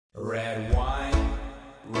Red wine,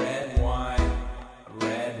 red wine,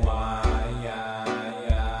 red wine, yeah,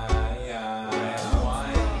 yeah, yeah. Red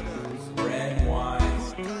wine, red wine,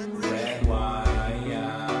 red wine,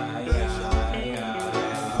 yeah, yeah, yeah.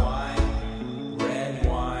 Red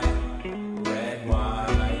wine, red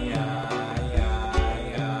wine, yeah, yeah,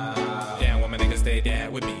 yeah. Damn, woman niggas stay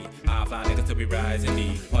down with me. I fly niggas till we rise and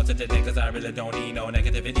be positive niggas. I really don't need no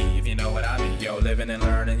negativity, if you know what I mean. Yo, living and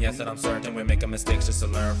learning, yes, and I'm certain we're making mistakes just to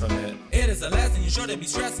learn from it. It is a lesson, you shouldn't be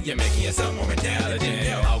stressing. You're making yourself more intelligent.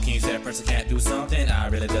 Yo, how can you say a person can't do something? I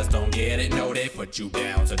really just don't get it. No, they put you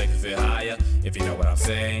down so they can feel higher, if you know what I'm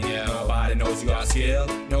saying. Yeah, nobody knows you got skill,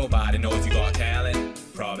 nobody knows you got talent.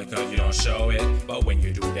 Probably cause you don't show it, but when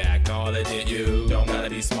you do, they acknowledge it. You don't gotta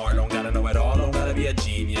be smart, don't gotta know it all, don't gotta be a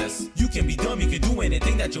genius. You can be dumb, you can do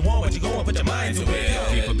anything that you want, but you go and put your mind to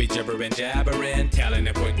it. People be gibbering, jabbering, telling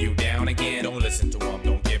and putting you down again. Don't listen to them,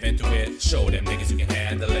 don't give into it. Show them niggas you can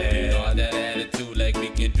handle it. All that attitude like we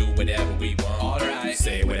can do whatever we want. Alright,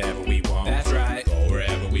 say whatever we want. That's right, go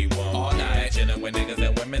wherever we want. All night, chilling with niggas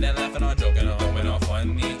and women and laughing on, joking on, going on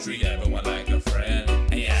funny. Treat everyone like a friend,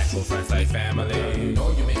 and your actual friends like family. You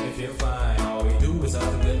know you make me feel fine. All we do is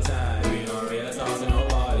have a good time. We don't really talk to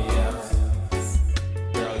nobody else.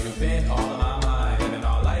 Girl, you've been all on my mind. Living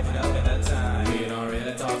our life and having that time. We don't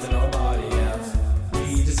really talk to nobody else.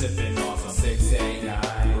 We just sipping on some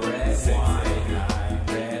 689 red wine.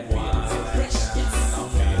 Red wine. I'm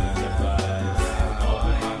feeling the vibes.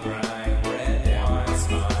 Open my grind. Red wine's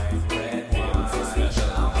mine. Red wine so special.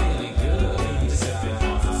 I'm feeling good. We just sipping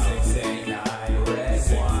on some 689 red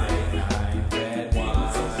wine.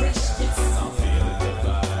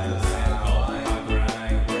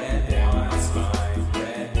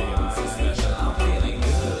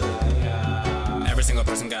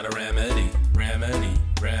 Person got a remedy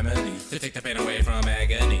to take the pain away from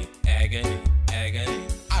agony.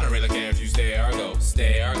 I don't really care if you stay or go.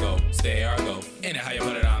 Anyhow you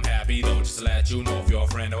put it, I'm happy though. Just to let you know if you're a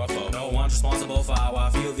friend or a foe. No one's responsible for how I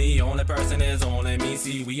feel. The only person is only me.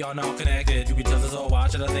 See, we are not connected to each other, so why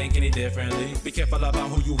should I think any differently? Be careful about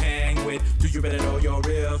who you hang with. Do you really know your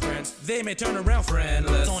real friends? They may turn around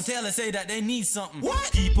friendless. Don't tell and say that they need something.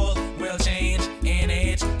 What? People will change in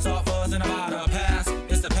age. Start fussing about the past.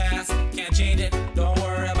 It's the past, can't change it. Don't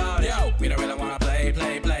worry about it. Yo, we don't really wanna play.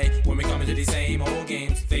 When we come into these same old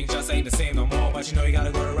games, things just ain't the same no more. But you know you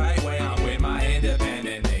gotta go the right way. I'm with my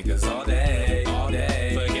independent niggas all day.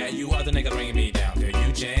 Forget you other niggas bringing me down till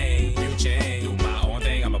you change. Do my own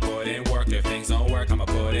thing, I'ma put in work. If things don't work, I'ma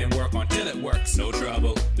put in work until it works. No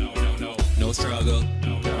trouble, no struggle.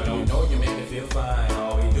 You know you make me feel fine.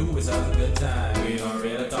 All we do is have a good time. We don't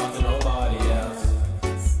really talk to nobody else.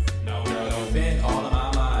 No, you've been all on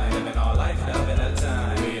my mind. Living our life and having that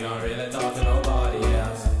time. We don't really talk to nobody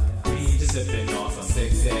else. We just sipping on some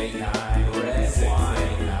 689 red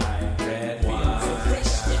wine. Red wine. I'm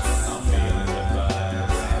feeling the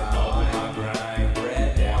vibes. Open my grind.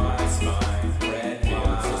 Red wine's mine. Red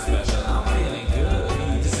wine so special. I'm feeling good. We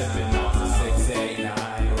just sipping on some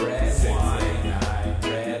 689 red wine.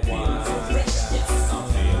 Red wine so special. I'm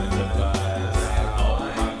feeling the vibes.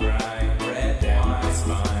 Open my grind. Red wine's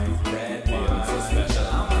mine. Red wine so special.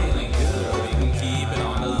 I'm feeling good. We can keep it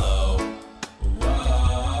on the low.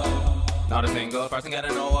 Not a single person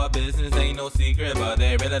gotta know our business, ain't no secret, but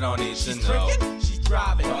they really don't need to know. She's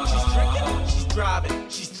driving, she's drinking, she's driving,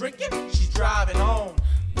 she's drinking, she's driving home.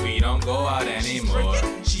 We don't go out anymore.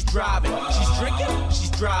 She's driving, she's drinking, she's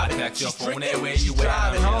driving. Text your phone drinking, that way you at.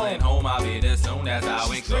 driving I'm feeling home, I'll be there soon, that's how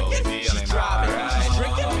it goes. Feeling she's driving, alright. she's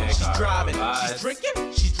drinking, she's driving, she's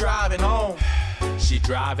drinking, she's driving home. She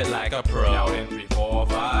drive it like a pro. Out in 3, 4,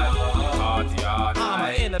 5. Party all I'm an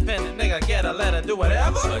night. independent nigga, get a letter, do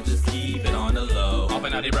whatever. But just keep it on the low. Up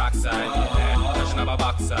and out the rock side, yeah. Touching up a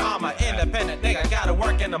box side. I'm an independent nigga, gotta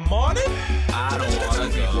work in the morning. I don't wanna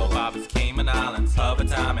go. Bobbers, Cayman Islands, hover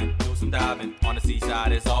timing, do some diving. On the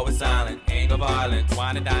seaside, it's always silent. Ain't no violence.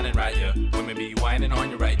 Wine and dining right here. Women be whining on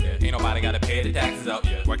you right there. Ain't nobody gotta pay the taxes out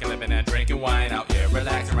here. Working, living, and drinking wine out here.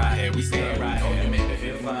 Relaxing right here, we staying right You here. make me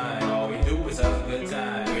feel fine. All we do is have a good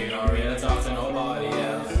time. We don't really talk to nobody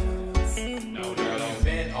else. No, girl, you've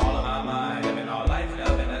been all on my mind. Living our life and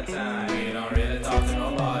having that time. We don't really talk to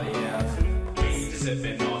nobody else. We just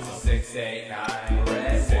sipping on some 689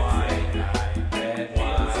 red wine. Red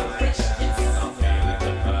wine so special. I'm feeling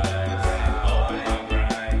the vibes. Open my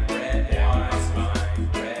grind. Red wine's mine.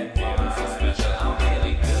 Red wine so special. I'm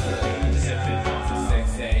feeling good. We just sipping on some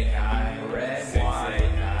 689 red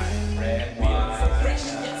wine. Red wine so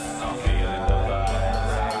special. I'm feeling the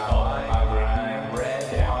vibes. Open my grind. Red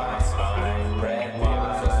wine's mine. Red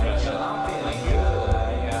wine so special. I'm feeling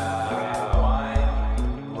good. Yeah. Red wine.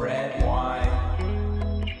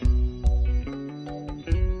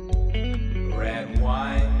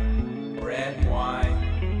 red wine.